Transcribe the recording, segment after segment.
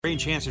Rain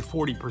chance at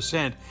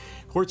 40%.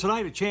 For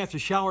tonight, a chance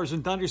of showers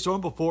and thunderstorm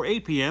before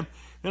 8 p.m.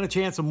 Then a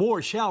chance of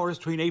more showers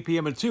between 8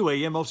 p.m. and 2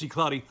 a.m. Mostly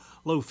cloudy,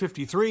 low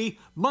 53.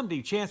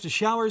 Monday, chance of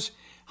showers,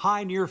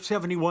 high near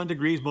 71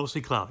 degrees,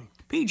 mostly cloudy.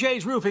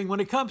 PJ's Roofing. When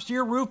it comes to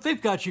your roof,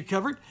 they've got you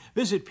covered.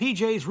 Visit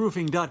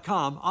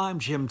pjsroofing.com. I'm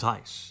Jim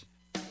Tice.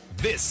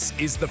 This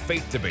is The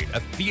Faith Debate,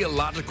 a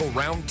theological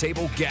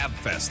roundtable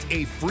gabfest,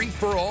 a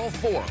free-for-all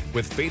forum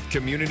with faith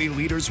community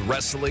leaders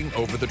wrestling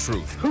over the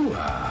truth.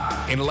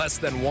 Hoo-ah. In less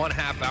than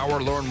 1/2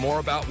 hour, learn more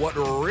about what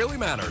really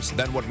matters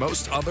than what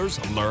most others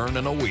learn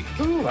in a week.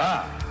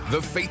 Hoo-ah.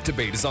 The Faith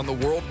Debate is on the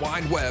World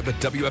Wide Web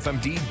at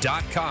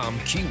WFMD.com,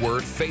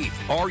 keyword faith.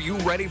 Are you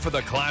ready for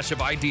the clash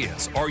of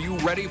ideas? Are you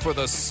ready for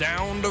the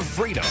sound of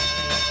freedom?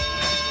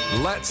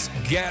 Let's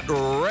get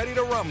ready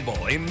to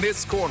rumble in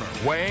this corner,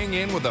 weighing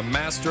in with a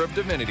Master of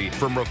Divinity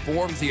from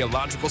Reformed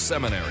Theological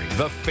Seminary,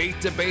 the Faith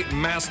Debate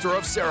Master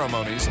of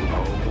Ceremonies.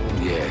 Oh,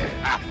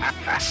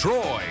 yeah.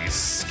 Troy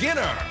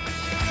Skinner.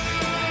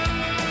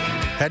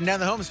 Heading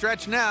down the home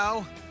stretch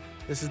now.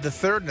 This is the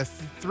third in a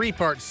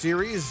three-part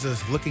series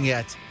looking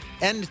at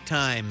end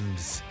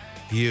times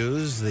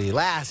views, the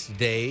last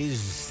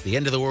days, the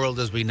end of the world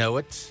as we know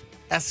it,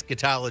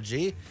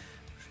 eschatology.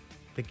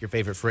 Pick your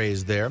favorite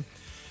phrase there.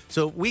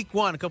 So week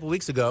one, a couple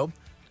weeks ago,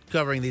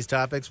 covering these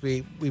topics,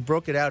 we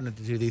broke it out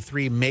into the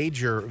three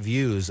major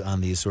views on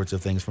these sorts of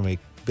things from a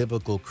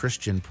biblical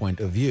Christian point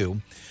of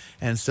view.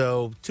 And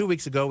so 2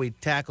 weeks ago, we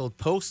tackled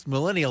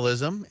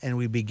post-millennialism, and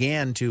we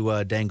began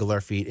to dangle our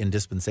feet in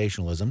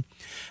dispensationalism.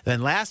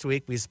 Then last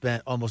week, we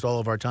spent almost all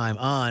of our time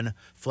on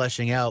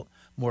fleshing out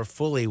more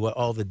fully what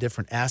all the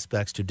different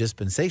aspects to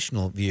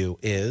dispensational view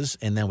is,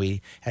 and then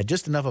we had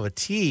just enough of a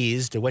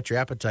tease to whet your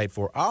appetite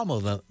for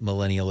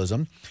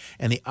millennialism,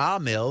 and the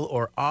amil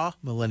or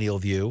millennial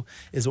view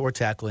is what we're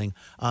tackling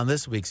on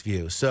this week's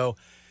view. So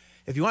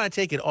if you want to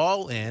take it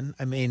all in,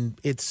 I mean,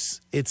 it's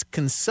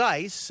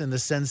concise in the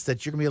sense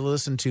that you're going to be able to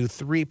listen to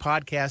 3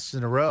 podcasts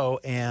in a row,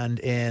 and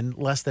in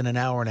less than an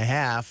hour and a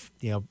half,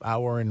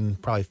 hour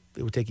and probably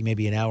it would take you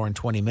maybe an hour and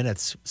 20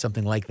 minutes,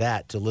 something like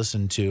that, to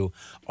listen to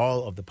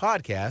all of the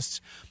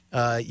podcasts.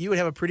 You would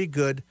have a pretty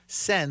good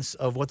sense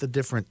of what the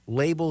different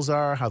labels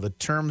are, how the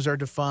terms are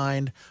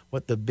defined,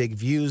 what the big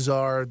views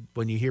are.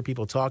 When you hear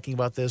people talking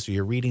about this, or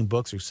you're reading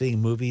books or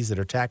seeing movies that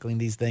are tackling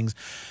these things,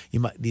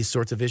 these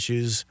sorts of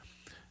issues,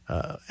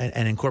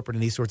 and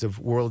incorporating these sorts of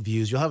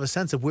worldviews, you'll have a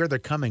sense of where they're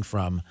coming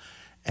from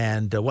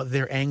and what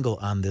their angle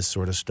on this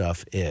sort of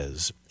stuff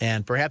is.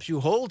 And perhaps you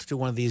hold to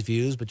one of these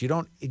views, but you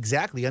don't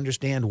exactly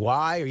understand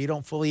why, or you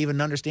don't fully even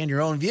understand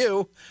your own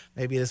view.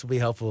 Maybe this will be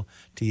helpful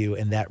to you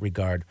in that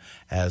regard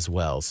as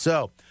well.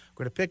 So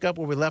we're going to pick up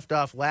where we left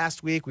off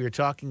last week. We were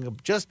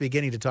just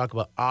beginning to talk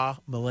about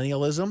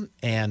millennialism,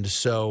 and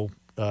so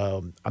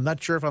I'm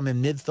not sure if I'm in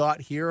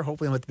mid-thought here.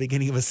 Hopefully I'm at the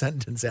beginning of a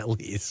sentence at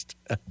least.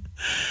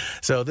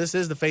 So this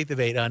is the Faith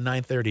Debate on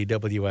 930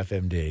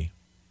 WFMD.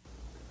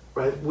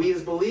 Right? We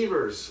as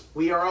believers,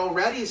 we are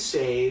already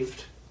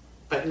saved,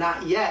 but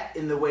not yet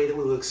in the way that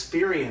we will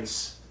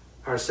experience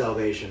our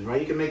salvation.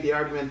 Right? You can make the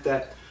argument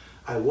that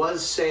I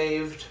was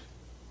saved,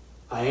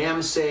 I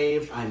am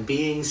saved, I'm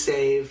being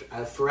saved,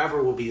 I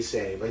forever will be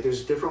saved. Like,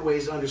 there's different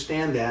ways to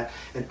understand that,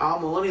 and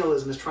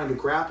millennialism is trying to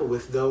grapple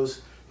with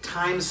those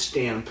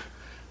timestamp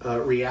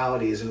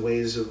realities and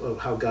ways of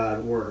how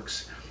God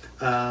works.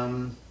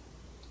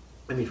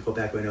 Let me go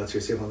back to my notes here,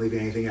 see if I'm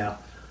leaving anything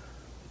out.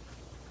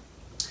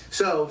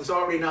 So, it's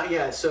already not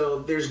yet. So,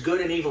 there's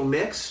good and evil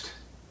mixed,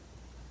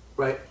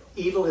 right?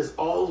 Evil has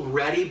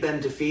already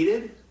been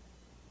defeated,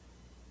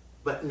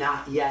 but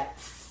not yet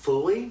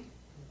fully.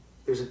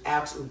 There's an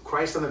absolute,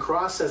 Christ on the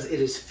cross says it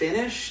is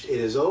finished, it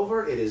is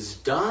over, it is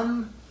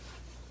done.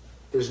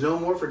 There's no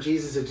more for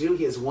Jesus to do.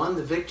 He has won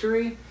the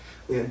victory.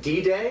 We have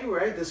D-Day,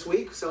 right, this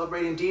week,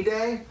 celebrating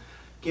D-Day.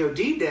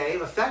 D-Day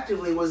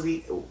effectively was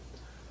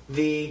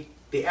the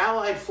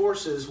Allied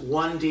forces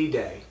won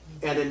D-Day.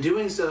 And in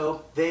doing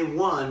so, they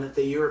won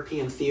the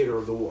European theater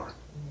of the war.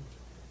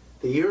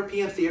 The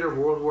European theater of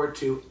World War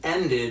II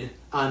ended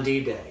on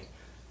D-Day.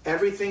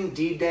 Everything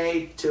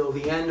D-Day till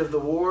the end of the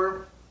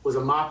war was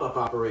a mop-up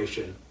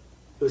operation.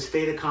 It was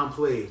fait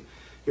accompli.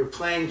 You're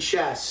playing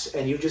chess,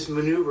 and you just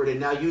maneuvered, and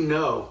now you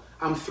know,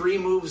 I'm 3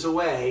 moves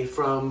away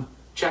from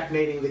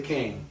checkmating the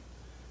king.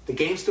 The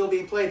game's still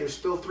being played. There's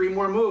still 3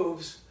 more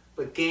moves,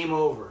 but game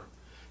over.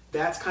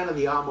 That's kind of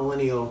the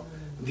amillennial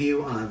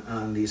view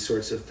on these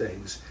sorts of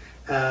things.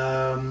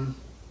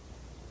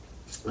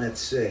 Let's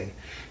see.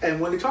 And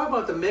when we talk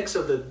about the mix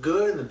of the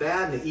good and the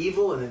bad and the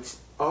evil, and it's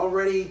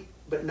already,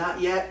 but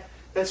not yet,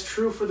 that's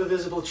true for the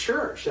visible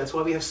church. That's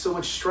why we have so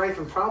much strife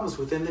and problems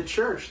within the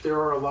church.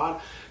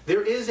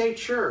 There is a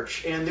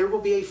church, and there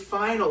will be a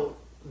final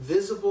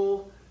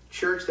visible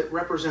church that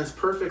represents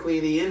perfectly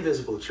the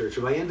invisible church.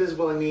 And by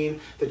invisible, I mean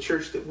the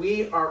church that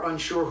we are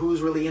unsure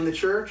who's really in the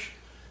church,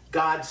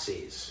 God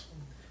sees.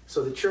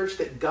 So the church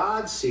that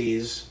God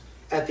sees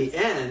at the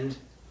end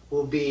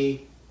will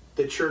be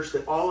the church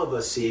that all of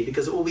us see,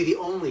 because it will be the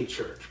only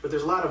church. But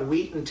there's a lot of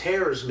wheat and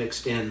tares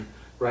mixed in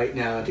right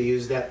now, to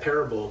use that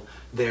parable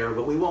there,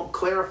 but we won't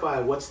clarify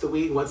what's the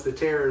wheat and what's the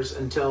tares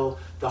until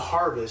the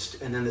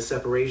harvest and then the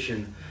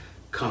separation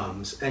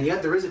comes. And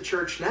yet there is a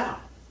church now,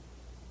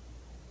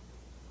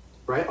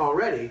 right,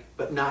 already,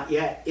 but not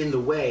yet in the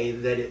way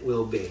that it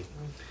will be.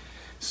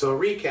 So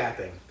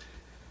recapping,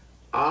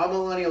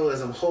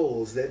 amillennialism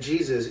holds that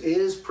Jesus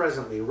is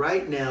presently,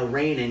 right now,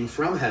 reigning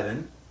from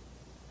heaven,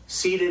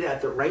 seated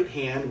at the right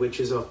hand, which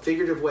is a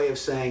figurative way of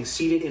saying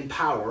seated in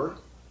power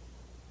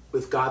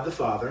with God the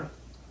Father.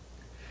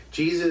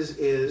 Jesus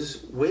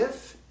is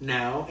with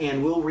now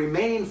and will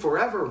remain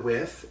forever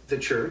with the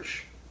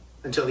church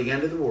until the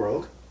end of the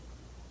world.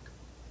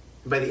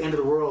 And by the end of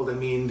the world, I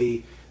mean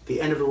the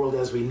end of the world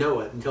as we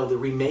know it, until the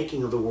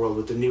remaking of the world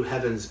with the new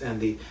heavens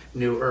and the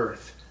new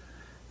earth.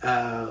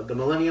 The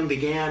millennium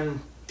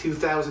began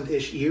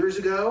 2,000-ish years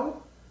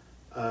ago.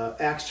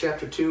 Acts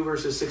chapter 2,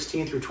 verses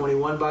 16 through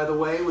 21, by the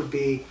way, would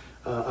be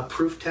a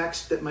proof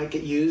text that might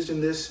get used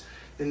in this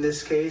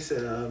case.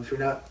 If you're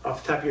not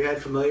off the top of your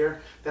head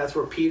familiar, that's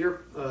where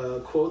Peter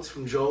quotes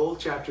from Joel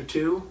chapter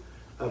 2,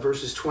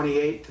 verses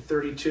 28 to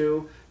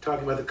 32,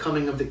 talking about the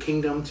coming of the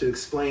kingdom to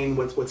explain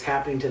what's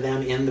happening to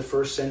them in the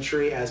first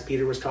century as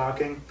Peter was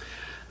talking.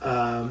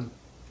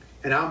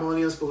 And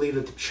amillennialists believe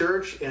that the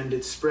church and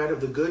its spread of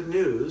the good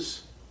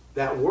news,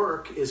 that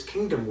work is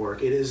kingdom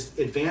work. It is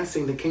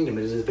advancing the kingdom.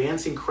 It is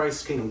advancing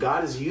Christ's kingdom.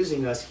 God is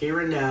using us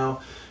here and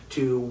now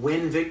to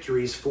win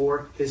victories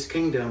for his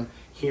kingdom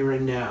here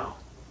and now.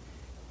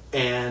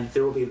 And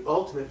there will be an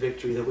ultimate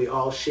victory that we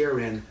all share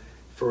in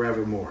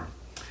forevermore.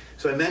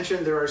 So I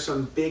mentioned there are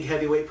some big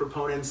heavyweight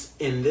proponents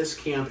in this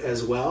camp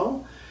as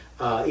well.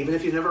 Even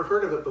if you've never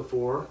heard of it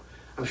before,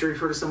 I'm sure you've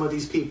heard of some of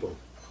these people.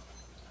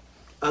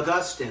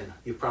 Augustine,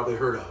 you've probably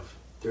heard of.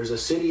 There's a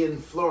city in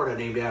Florida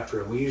named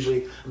after him. We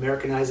usually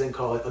Americanize it and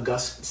call it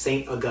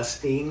Saint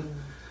Augustine,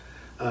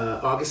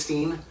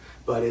 Augustine,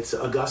 but it's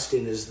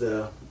Augustine is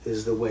the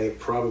way it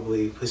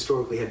probably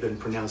historically had been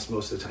pronounced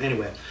most of the time.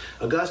 Anyway,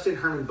 Augustine,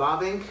 Herman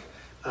Bavinck,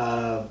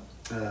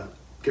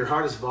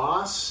 Gerhardus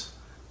Voss,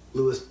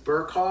 Louis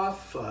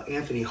Berkhoff,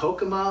 Anthony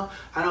Hoekema.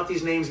 I don't know if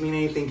these names mean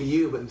anything to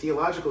you, but in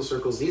theological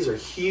circles, these are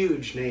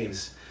huge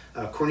names.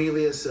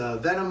 Cornelius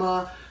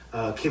Venema,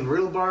 Kim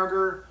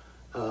Riddlebarger,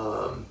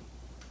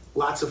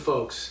 lots of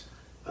folks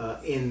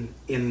in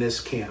this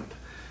camp.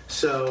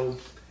 So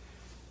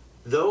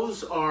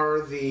those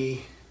are the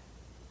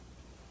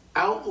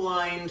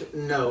outlined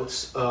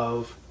notes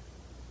of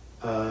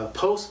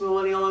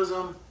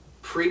post-millennialism,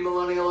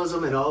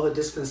 premillennialism, and all the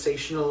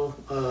dispensational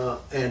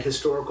and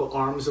historical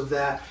arms of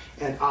that,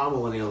 and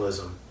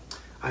amillennialism.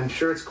 I'm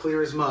sure it's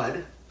clear as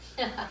mud.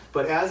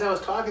 But as I was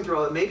talking through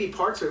all that, maybe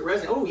parts of it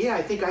resonate. Oh yeah,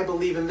 I think I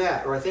believe in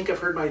that, or I think I've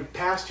heard my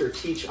pastor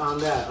teach on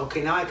that.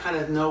 Okay, now I kind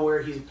of know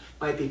where he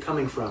might be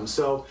coming from.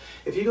 So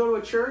if you go to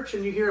a church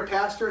and you hear a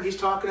pastor and he's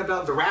talking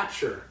about the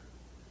rapture,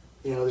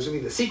 you know, there's going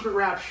to be the secret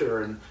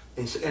rapture, and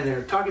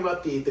they're talking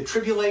about the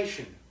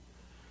tribulation.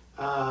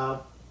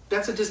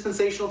 That's a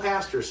dispensational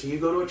pastor. So you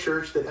go to a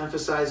church that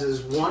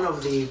emphasizes one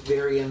of the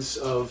variants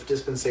of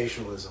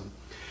dispensationalism.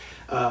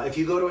 If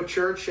you go to a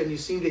church and you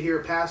seem to hear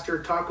a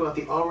pastor talk about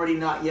the already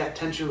not yet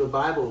tension of the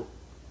Bible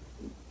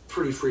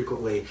pretty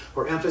frequently,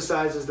 or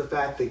emphasizes the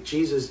fact that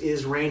Jesus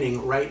is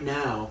reigning right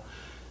now,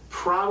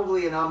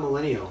 probably an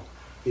amillennial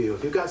view.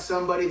 If you've got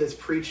somebody that's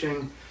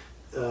preaching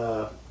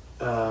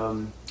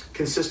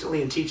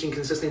consistently and teaching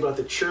consistently about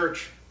the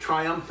church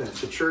triumphant,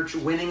 the church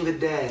winning the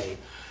day,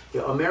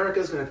 you know, America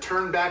is going to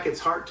turn back its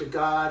heart to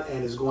God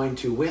and is going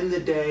to win the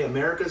day.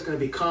 America is going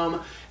to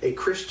become a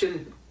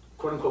Christian,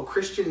 quote-unquote,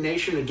 Christian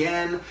nation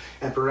again,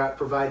 and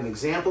provide an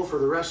example for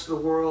the rest of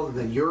the world. And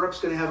then Europe's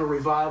going to have a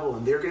revival,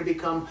 and they're going to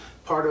become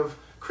part of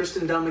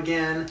Christendom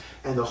again,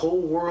 and the whole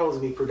world is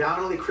going to be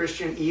predominantly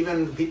Christian,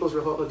 even the People's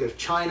Republic of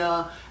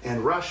China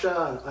and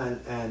Russia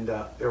and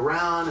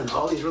Iran and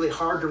all these really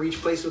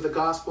hard-to-reach places with the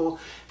gospel.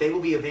 They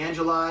will be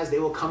evangelized, they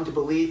will come to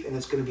belief, and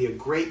it's going to be a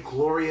great,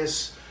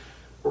 glorious,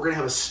 we're going to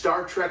have a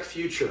Star Trek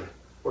future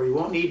where you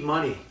won't need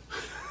money.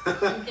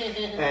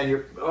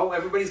 And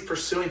everybody's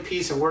pursuing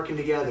peace and working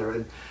together.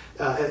 And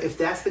if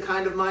that's the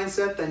kind of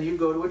mindset, then you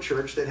go to a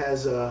church that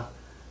has you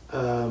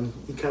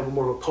kind of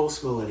more of a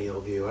post-millennial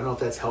view. I don't know if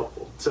that's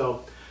helpful.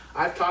 So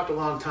I've talked a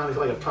long time. I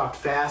feel like I've talked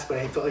fast, but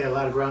I felt like I had a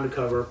lot of ground to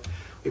cover.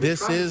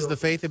 This is the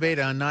Faith Debate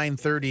on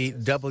 930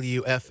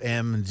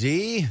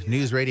 WFMD,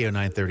 News Radio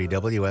 930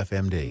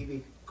 WFMD.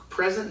 The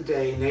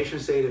present-day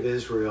nation-state of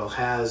Israel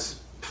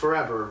has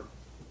forever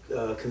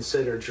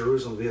considered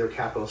Jerusalem to be their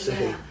capital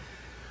city. Yeah.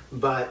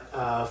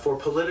 But for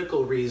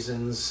political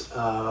reasons,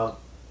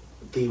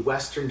 the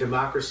Western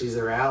democracies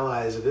that are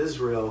allies of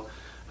Israel,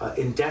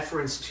 in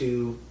deference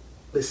to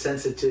the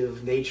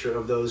sensitive nature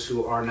of those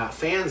who are not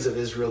fans of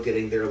Israel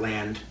getting their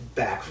land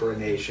back for a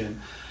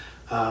nation,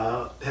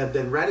 have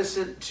been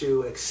reticent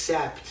to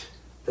accept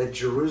that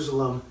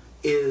Jerusalem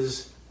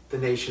is the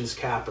nation's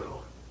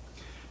capital.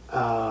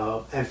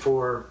 And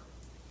for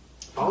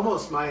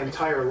almost my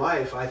entire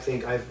life, I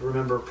think I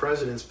remember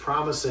presidents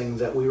promising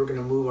that we were going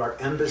to move our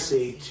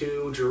embassy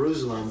to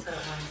Jerusalem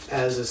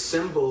as a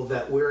symbol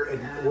that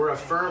we're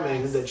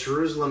affirming that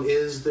Jerusalem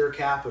is their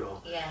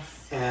capital.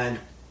 Yes. And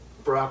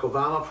Barack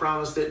Obama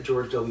promised it,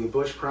 George W.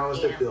 Bush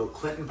promised it, Bill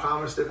Clinton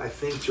promised it, I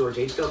think George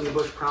H.W.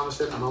 Bush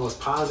promised it, I'm almost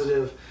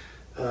positive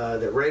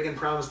that Reagan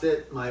promised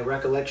it. My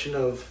recollection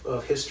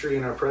of history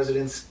and our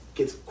presidents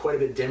gets quite a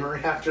bit dimmer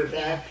after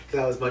that because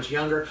I was much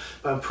younger.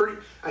 But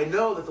I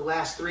know that the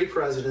last 3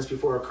 presidents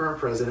before our current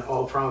president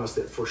all promised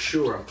it for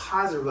sure. I'm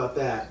positive about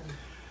that.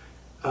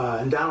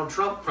 And Donald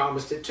Trump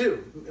promised it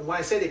too. And when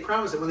I say they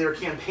promised it, when they were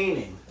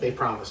campaigning, they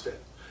promised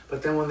it.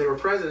 But then when they were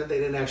president, they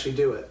didn't actually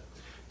do it.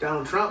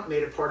 Donald Trump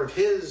made it part of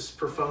his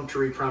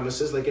perfunctory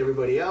promises like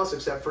everybody else,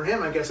 except for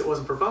him. I guess it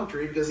wasn't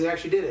perfunctory because he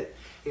actually did it.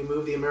 He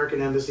moved the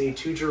American embassy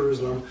to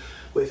Jerusalem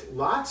with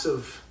lots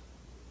of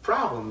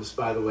problems,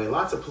 by the way,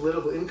 lots of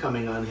political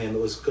incoming on him.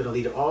 It was going to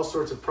lead to all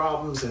sorts of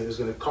problems, and it was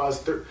going to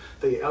cause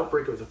the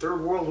outbreak of the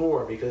Third World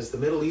War because the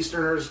Middle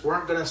Easterners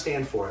weren't going to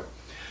stand for it.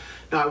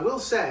 Now, I will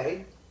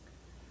say,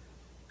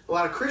 a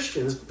lot of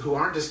Christians who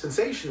aren't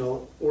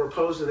dispensational were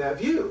opposed to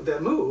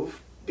that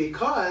move,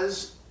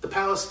 because the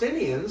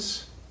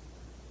Palestinians,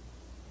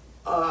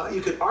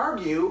 you could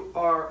argue,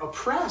 are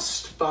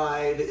oppressed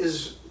by the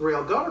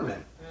Israel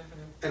government.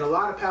 And a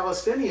lot of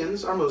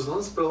Palestinians are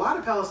Muslims, but a lot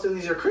of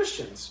Palestinians are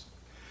Christians.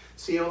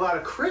 So you have a lot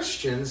of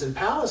Christians in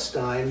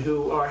Palestine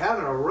who are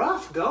having a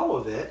rough go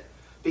of it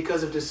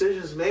because of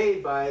decisions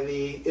made by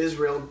the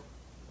Israel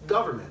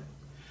government.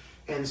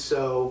 And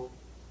so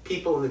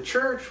people in the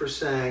church were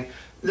saying,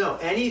 no,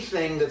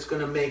 anything that's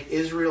going to make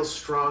Israel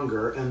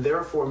stronger and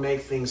therefore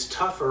make things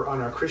tougher on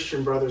our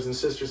Christian brothers and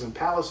sisters in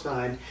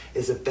Palestine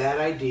is a bad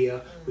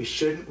idea. We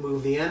shouldn't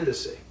move the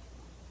embassy.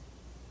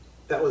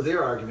 That was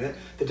their argument.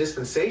 The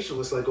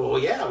dispensationalists were like, well,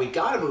 yeah, we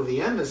got to move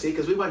the embassy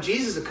because we want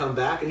Jesus to come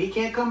back, and he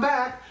can't come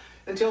back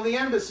until the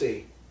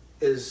embassy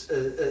is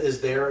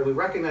there. And we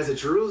recognize that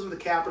Jerusalem, the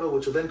capital,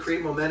 which will then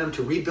create momentum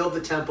to rebuild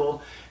the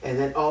temple, and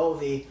then all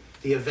the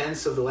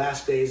events of the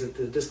last days that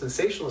the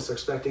dispensationalists are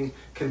expecting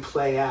can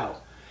play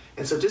out.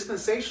 And so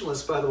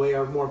dispensationalists, by the way,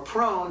 are more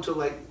prone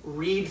to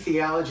read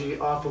theology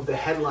off of the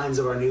headlines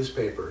of our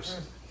newspapers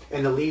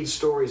and the lead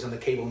stories on the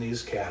cable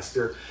newscast.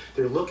 They're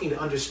looking to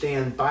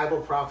understand Bible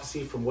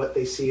prophecy from what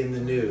they see in the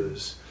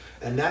news.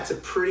 And that's a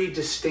pretty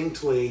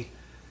distinctly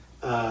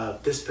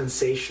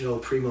dispensational,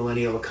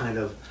 premillennial kind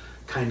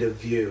of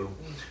view.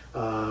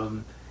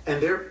 And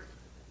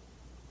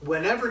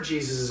whenever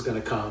Jesus is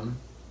going to come,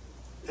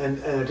 and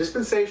a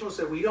dispensationalist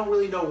said, we don't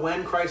really know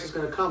when Christ is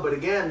going to come, but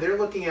again, they're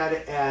looking at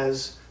it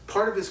as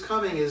part of his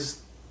coming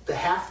is the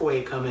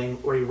halfway coming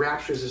where he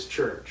raptures his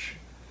church.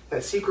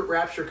 That secret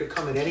rapture could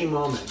come at any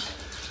moment,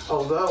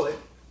 although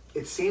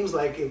it seems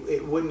like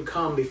it wouldn't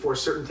come before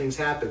certain things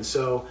happen.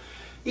 So,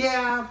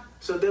 yeah,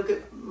 so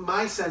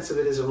my sense of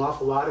it is an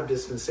awful lot of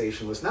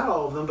dispensationalists, not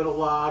all of them, but a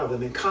lot of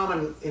them, in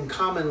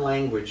common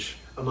language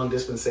among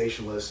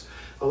dispensationalists,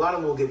 a lot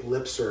of them will give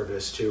lip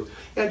service to,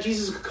 yeah,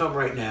 Jesus could come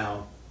right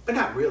now, but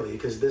not really,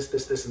 because this,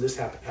 and this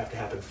have to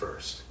happen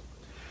first.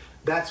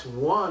 That's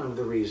one of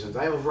the reasons.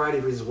 I have a variety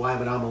of reasons why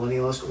I'm an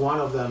amillennialist.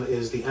 One of them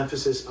is the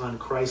emphasis on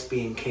Christ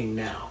being king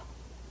now.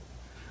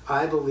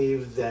 I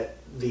believe that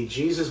the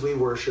Jesus we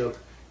worship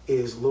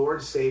is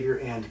Lord, Savior,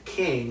 and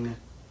King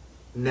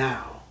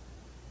now.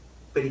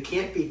 But he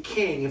can't be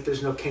king if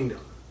there's no kingdom.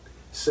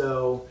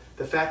 So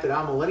the fact that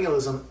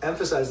amillennialism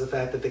emphasizes the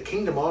fact that the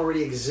kingdom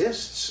already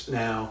exists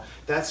now,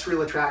 that's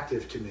real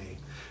attractive to me.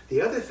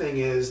 The other thing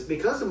is,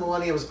 because the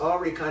millennium's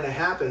already kind of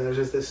happened, there's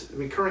just this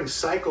recurring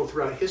cycle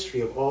throughout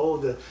history of all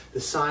of the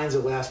signs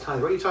of last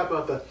times. Right? You talk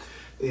about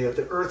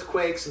the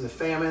earthquakes and the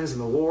famines and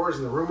the wars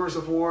and the rumors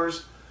of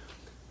wars.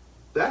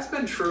 That's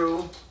been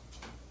true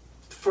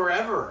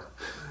forever.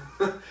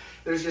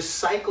 There's just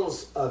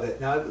cycles of it.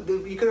 Now,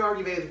 you could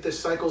argue maybe that the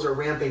cycles are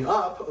ramping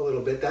up a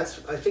little bit. I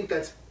think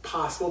that's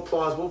possible,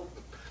 plausible,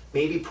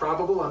 maybe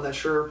probable. I'm not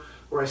sure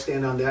where I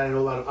stand on that. I know a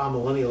lot of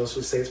amillennialists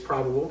would say it's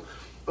probable.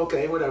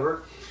 Okay,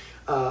 whatever.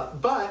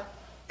 But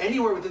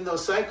anywhere within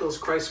those cycles,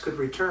 Christ could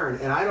return,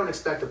 and I don't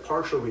expect a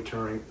partial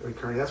returning.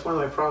 That's one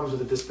of my problems with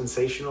the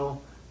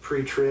dispensational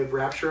pre-trib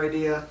rapture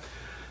idea,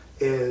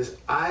 is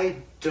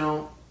I'm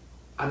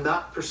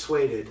not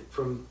persuaded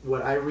from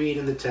what I read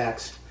in the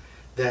text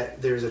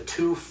that there's a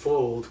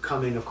twofold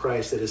coming of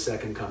Christ at his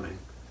second coming.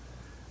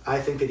 I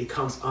think that he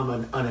comes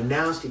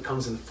unannounced, he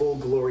comes in full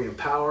glory and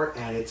power,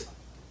 and it's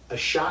a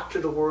shock to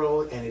the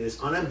world, and it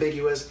is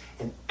unambiguous,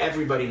 and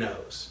everybody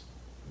knows.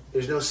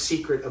 There's no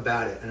secret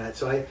about it. And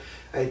so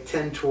I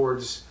tend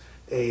towards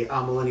a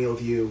amillennial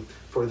view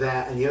for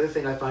that. And the other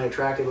thing I find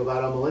attractive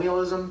about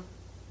amillennialism,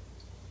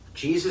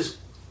 Jesus,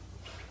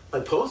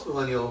 a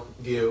postmillennial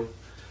view,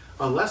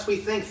 unless we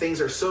think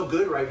things are so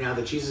good right now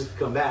that Jesus can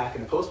come back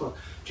in a postmillennial,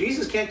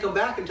 Jesus can't come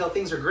back until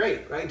things are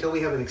great, right? Until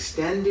we have an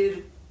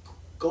extended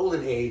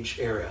golden age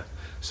era.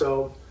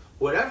 So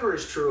whatever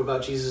is true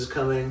about Jesus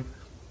coming,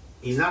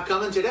 he's not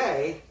coming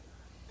today.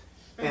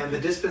 And the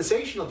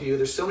dispensational view,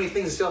 there's so many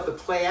things that still have to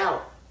play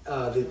out.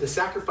 The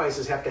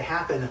sacrifices have to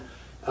happen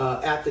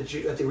at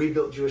the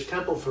rebuilt Jewish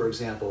temple, for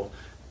example.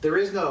 There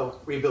is no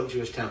rebuilt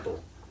Jewish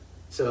temple.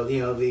 So,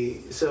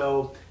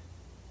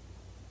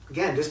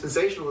 again,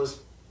 dispensationalists,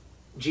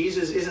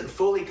 Jesus isn't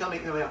fully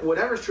coming. I mean,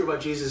 whatever's true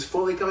about Jesus is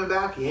fully coming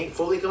back. He ain't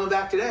fully coming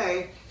back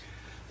today.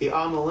 The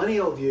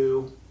amillennial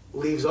view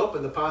leaves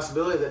open the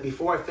possibility that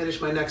before I finish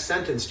my next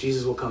sentence,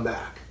 Jesus will come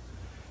back.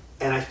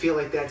 And I feel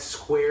like that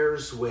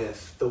squares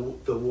with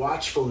the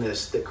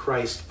watchfulness that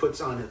Christ puts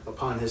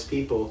upon his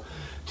people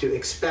to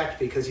expect,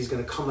 because he's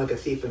going to come like a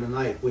thief in the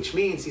night, which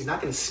means he's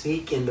not going to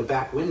sneak in the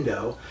back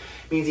window.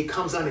 It means he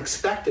comes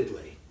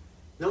unexpectedly.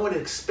 No one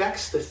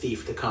expects the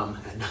thief to come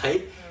at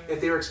night.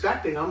 If they were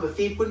expecting him, the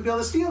thief wouldn't be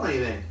able to steal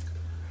anything.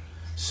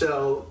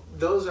 So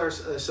those are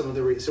some of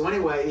the reasons. So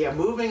anyway, yeah,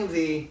 moving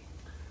the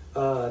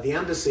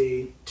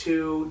embassy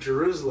to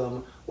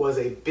Jerusalem was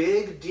a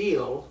big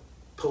deal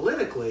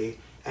politically,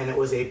 and it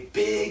was a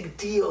big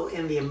deal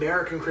in the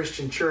American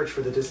Christian church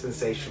for the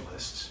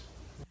dispensationalists.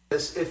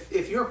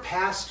 If your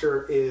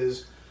pastor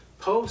is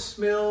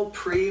post-mill,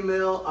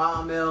 pre-mill,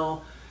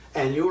 a-mill,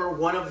 and you're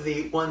one of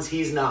the ones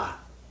he's not,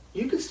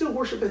 you can still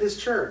worship at his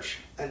church.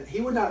 And he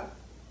would not,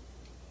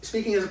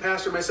 speaking as a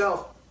pastor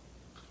myself,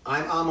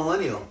 I'm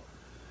amillennial.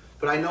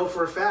 But I know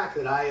for a fact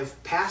that I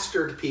have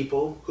pastored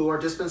people who are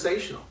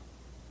dispensational.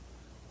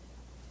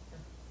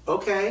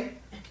 Okay,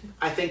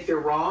 I think they're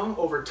wrong.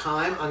 Over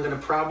time, I'm going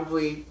to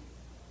probably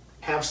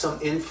have some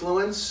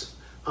influence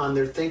on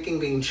their thinking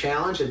being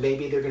challenged, and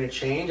maybe they're going to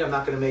change. I'm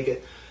not going to make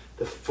it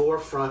the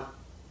forefront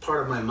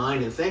part of my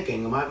mind and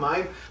thinking.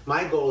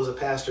 My goal as a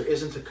pastor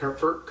isn't to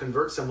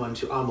convert someone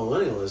to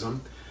amillennialism.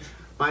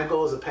 My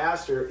goal as a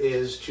pastor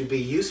is to be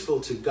useful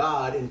to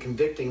God in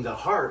convicting the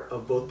heart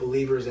of both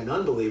believers and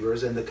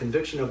unbelievers, and the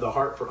conviction of the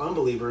heart for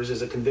unbelievers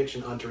is a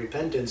conviction unto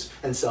repentance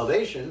and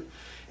salvation,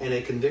 and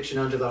a conviction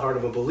unto the heart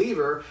of a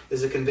believer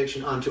is a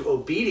conviction unto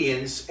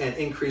obedience and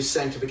increased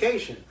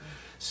sanctification.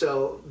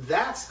 So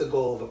that's the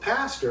goal of a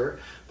pastor.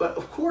 But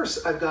of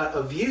course, I've got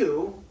a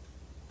view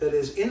that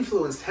is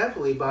influenced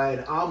heavily by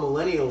an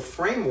amillennial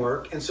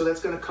framework, and so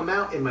that's going to come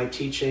out in my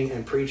teaching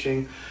and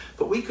preaching.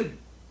 But we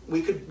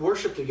could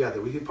worship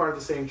together. We could be part of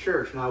the same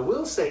church. Now, I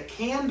will say,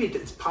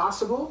 it's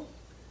possible,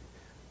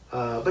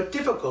 but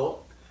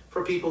difficult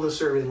for people to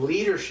serve in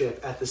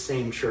leadership at the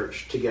same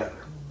church together.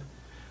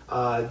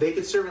 They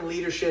could serve in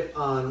leadership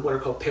on what are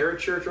called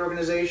parachurch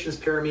organizations,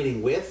 para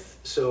meaning with,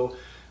 so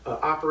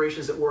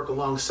operations that work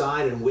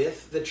alongside and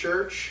with the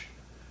church,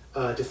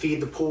 to feed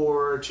the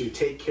poor, to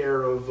take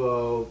care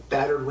of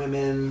battered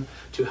women,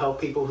 to help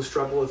people who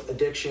struggle with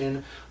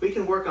addiction. We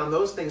can work on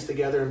those things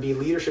together and be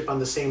leadership on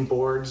the same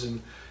boards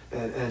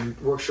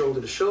and work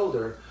shoulder to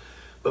shoulder.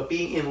 But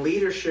being in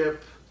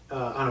leadership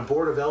on a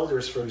board of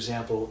elders, for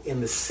example, in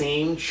the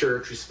same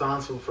church,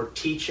 responsible for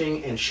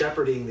teaching and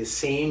shepherding the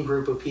same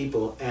group of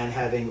people and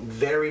having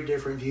very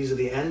different views of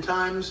the end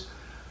times,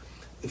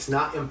 it's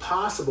not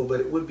impossible, but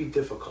it would be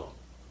difficult.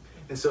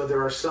 And so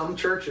there are some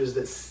churches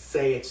that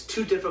say it's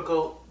too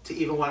difficult to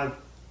even want to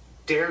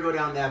dare go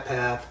down that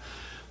path.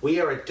 We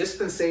are a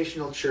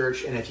dispensational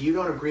church, and if you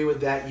don't agree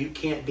with that, you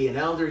can't be an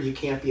elder, you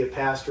can't be a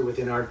pastor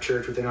within our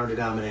church, within our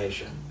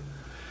denomination.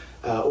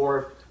 I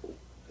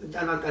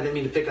didn't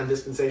mean to pick on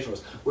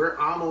dispensationalists. We're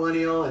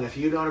amillennial, and if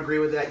you don't agree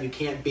with that, you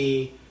can't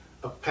be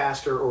a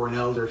pastor or an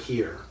elder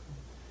here.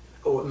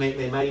 Or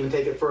they might even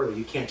take it further.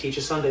 You can't teach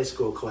a Sunday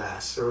school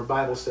class or a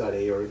Bible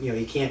study, or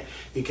you can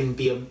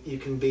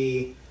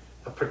be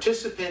a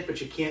participant,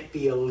 but you can't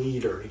be a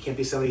leader. You can't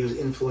be somebody who's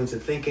influenced in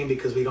thinking,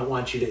 because we don't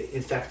want you to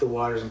infect the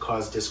waters and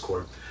cause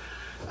discord.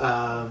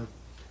 I'm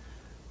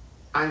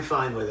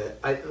fine with it.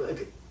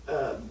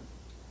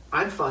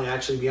 I'm fine,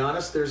 actually, to be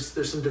honest.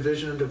 There's some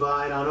division and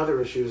divide on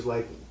other issues,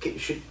 like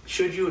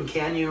should you and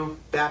can you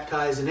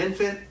baptize an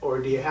infant,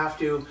 or do you have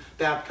to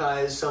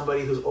baptize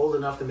somebody who's old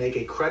enough to make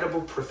a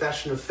credible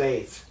profession of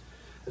faith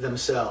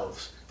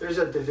themselves? There's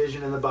a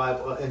division in the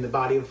Bible, in the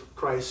body of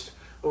Christ,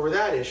 over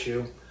that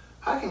issue.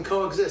 I can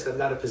coexist. I've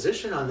got a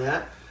position on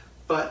that,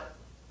 but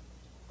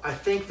I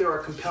think there are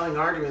compelling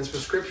arguments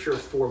from Scripture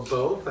for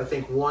both. I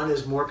think one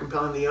is more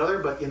compelling than the other,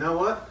 but you know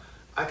what?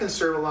 I can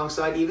serve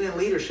alongside, even in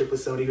leadership,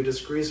 with somebody who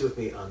disagrees with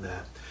me on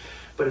that.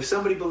 But if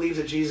somebody believes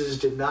that Jesus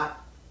did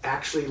not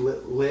actually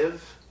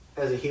live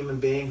as a human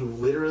being who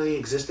literally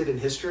existed in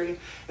history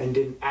and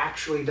didn't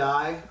actually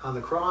die on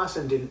the cross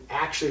and didn't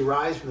actually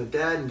rise from the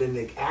dead and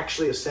didn't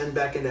actually ascend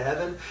back into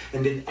heaven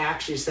and didn't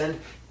actually send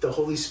the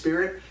Holy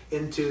Spirit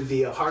into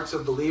the hearts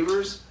of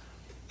believers,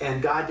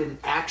 and God didn't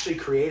actually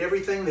create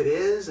everything that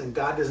is, and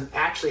God doesn't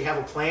actually have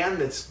a plan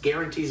that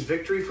guarantees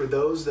victory for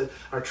those that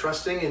are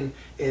trusting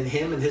in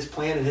Him and His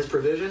plan and His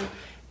provision,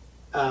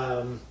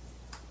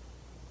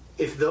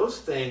 if those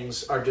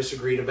things are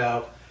disagreed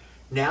about,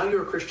 now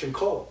you're a Christian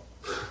cult.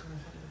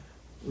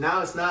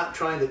 Now it's not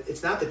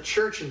the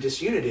church in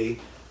disunity,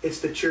 it's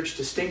the church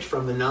distinct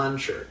from the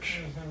non-church.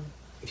 Mm-hmm.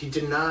 If you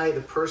deny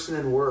the person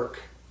and work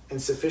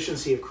and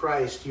sufficiency of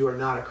Christ, you are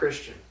not a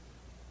Christian.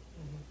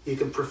 You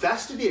can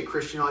profess to be a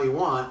Christian all you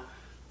want.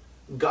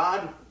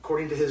 God,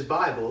 according to His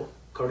Bible,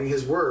 according to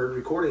His Word,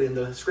 recorded in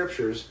the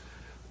Scriptures,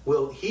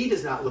 he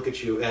does not look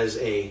at you as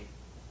a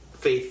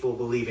faithful,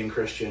 believing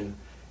Christian.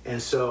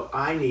 And so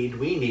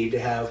we need to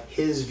have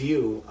his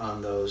view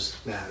on those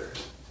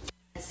matters.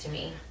 To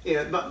me.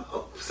 Yeah, but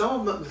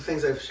some of the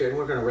things I've shared, and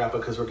we're going to wrap up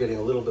because we're getting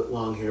a little bit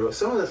long here, but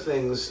some of the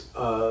things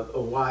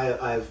why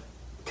I've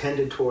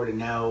tended toward and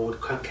now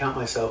would count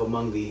myself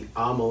among the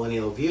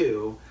amillennial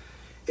view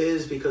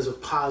is because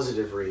of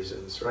positive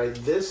reasons, right?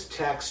 This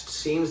text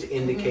seems to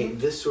indicate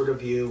this sort of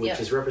view, which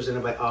is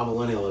represented by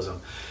amillennialism.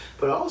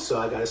 But also,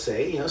 I got to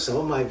say, some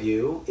of my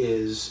view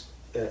is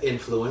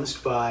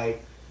influenced by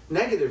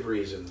negative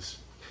reasons.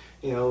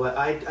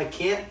 I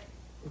can't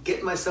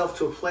get myself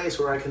to a place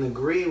where I can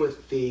agree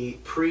with the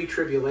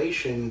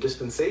pre-tribulation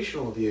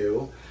dispensational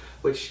view,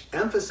 which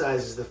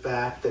emphasizes the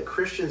fact that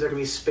Christians are going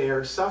to be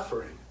spared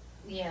suffering.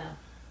 Yeah.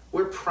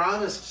 We're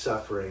promised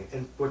suffering,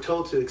 and we're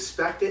told to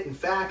expect it. In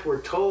fact,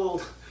 we're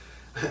told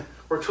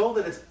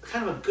that it's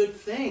kind of a good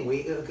thing.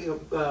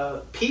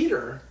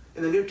 Peter,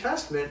 in the New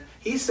Testament,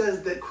 he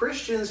says that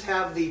Christians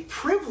have the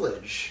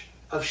privilege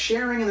of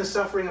sharing in the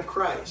suffering of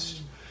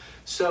Christ.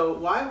 So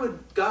why would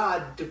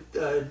God,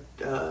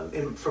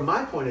 and from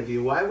my point of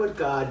view, why would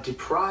God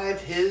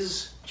deprive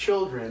his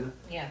children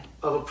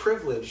of a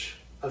privilege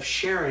of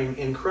sharing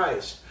in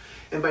Christ?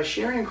 And by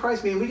sharing in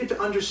Christ, we get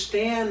to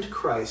understand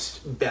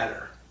Christ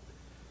better.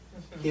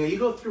 You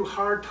go through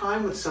hard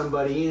time with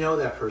somebody, you know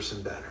that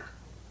person better.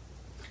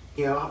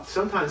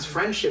 Sometimes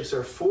friendships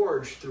are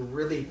forged through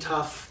really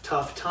tough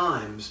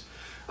times.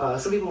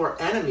 Some people who are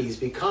enemies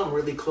become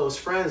really close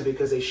friends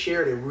because they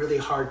shared a really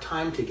hard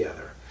time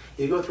together.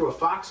 You go through a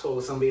foxhole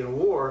with somebody in a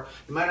war,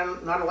 you might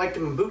not have liked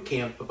them in boot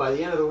camp, but by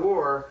the end of the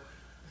war,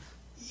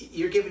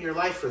 you're giving your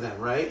life for them,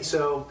 right?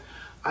 So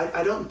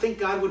I don't think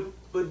God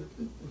would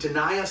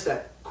deny us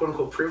that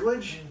quote-unquote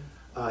privilege.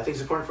 I think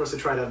it's important for us to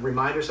try to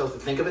remind ourselves to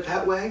think of it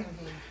that way.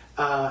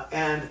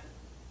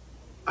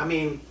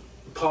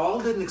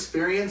 Paul didn't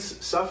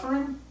experience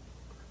suffering.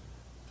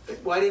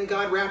 Why didn't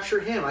God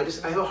rapture him? I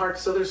have a heart,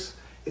 so there's...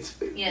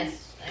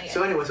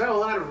 So anyways, I have a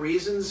lot of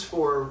reasons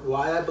for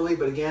why I believe,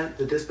 but again,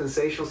 the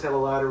dispensationalists have a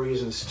lot of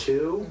reasons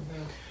too.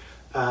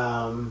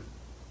 And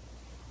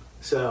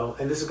this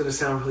is going to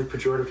sound really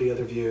pejorative to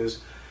other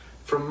views.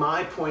 From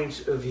my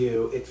point of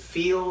view, it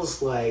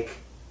feels like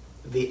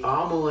the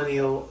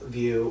amillennial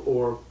view,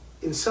 or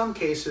in some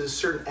cases,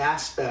 certain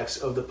aspects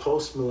of the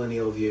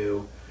postmillennial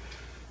view,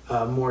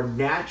 more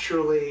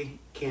naturally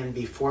can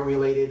be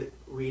formulated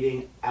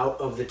reading out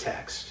of the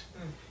text.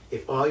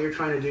 If all you're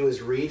trying to do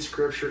is read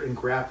Scripture and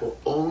grapple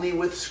only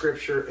with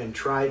Scripture and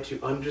try to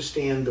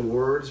understand the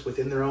words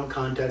within their own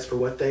context for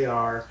what they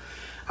are,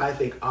 I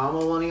think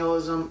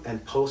amillennialism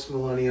and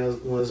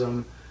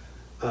postmillennialism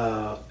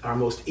are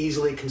most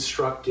easily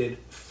constructed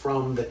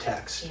from the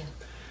text.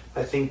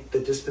 I think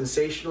the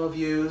dispensational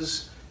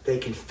views, they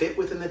can fit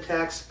within the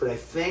text, but I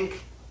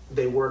think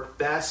they work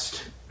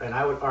best, and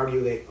I would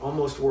argue they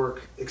almost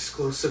work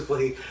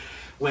exclusively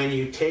when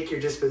you take your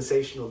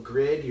dispensational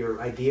grid,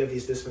 your idea of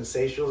these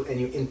dispensationals, and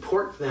you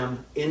import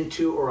them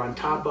into or on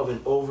top of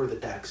and over the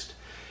text,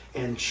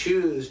 and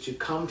choose to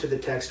come to the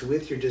text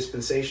with your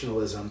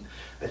dispensationalism.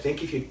 I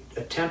think if you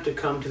attempt to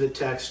come to the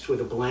text with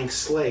a blank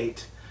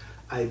slate,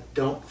 I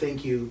don't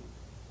think you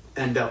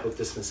end up with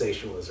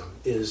dispensationalism,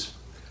 is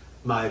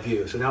my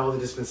view. So now all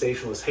the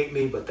dispensationalists hate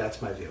me, but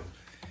that's my view.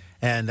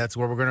 And that's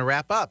where we're going to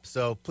wrap up,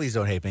 so please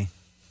don't hate me.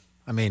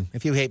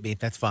 If you hate me,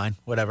 that's fine.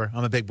 Whatever.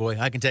 I'm a big boy.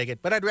 I can take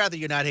it. But I'd rather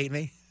you not hate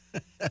me.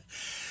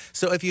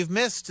 So if you've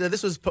missed,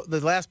 this was the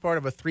last part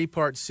of a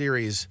 3-part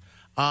series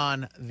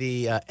on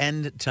the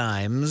end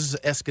times,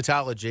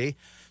 eschatology.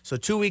 So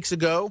 2 weeks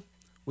ago,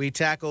 we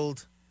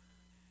tackled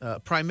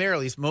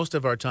primarily most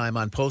of our time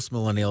on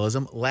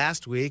postmillennialism.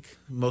 Last week,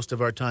 most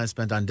of our time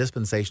spent on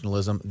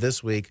dispensationalism.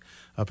 This week,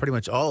 pretty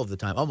much all of the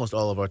time, almost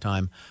all of our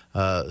time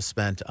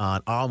spent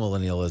on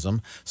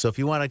amillennialism. So if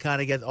you want to kind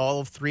of get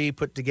all of 3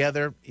 put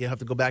together, you have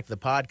to go back to the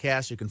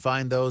podcast. You can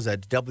find those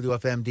at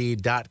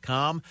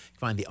WFMD.com. You can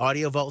find the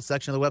Audio Vault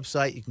section of the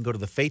website. You can go to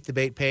the Faith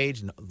Debate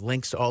page, and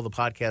links to all the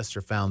podcasts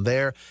are found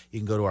there. You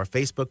can go to our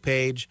Facebook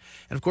page.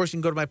 And, of course, you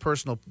can go to my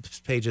personal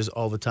pages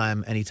all the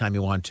time, anytime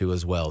you want to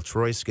as well.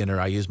 Troy Skinner,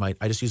 I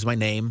just use my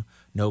name,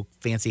 no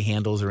fancy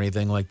handles or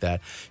anything like that.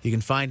 You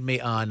can find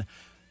me on,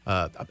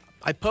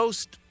 I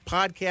post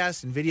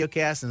podcasts and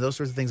videocasts and those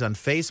sorts of things on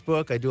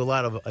Facebook. I do a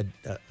lot of,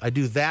 I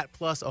do that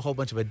plus a whole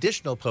bunch of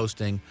additional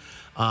posting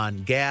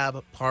on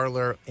Gab,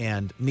 Parler,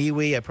 and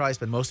MeWe. I probably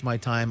spend most of my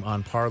time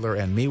on Parler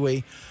and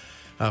MeWe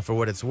for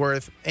what it's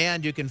worth.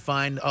 And you can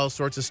find all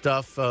sorts of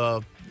stuff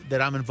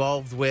that I'm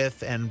involved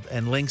with,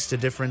 and links to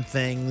different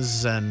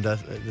things, and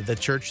the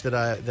church that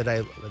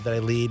I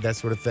lead, that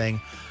sort of thing,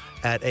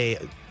 at a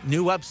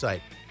new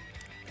website,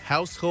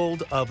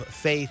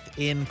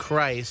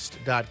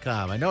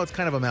 householdoffaithinchrist.com. I know it's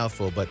kind of a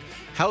mouthful, but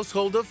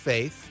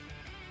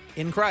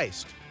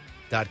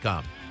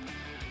householdoffaithinchrist.com.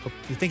 Hope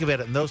you think about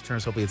it in those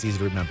terms. Hopefully it's easy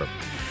to remember.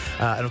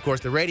 And, of course,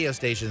 the radio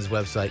station's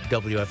website,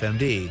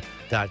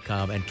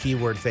 WFMD.com, and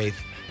keyword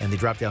faith, and the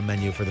drop-down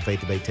menu for the Faith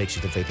Debate takes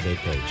you to the Faith Debate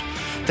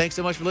page. Thanks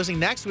so much for listening.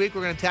 Next week,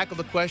 we're going to tackle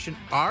the question,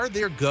 are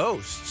there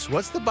ghosts?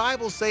 What's the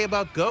Bible say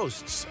about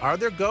ghosts? Are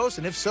there ghosts?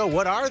 And if so,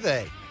 what are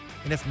they?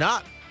 And if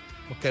not,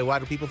 okay, why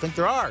do people think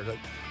there are? We're going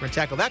to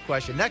tackle that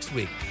question next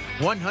week.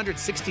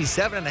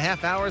 167 and a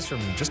half hours from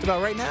just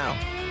about right now.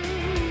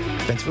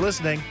 Thanks for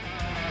listening.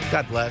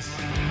 God bless.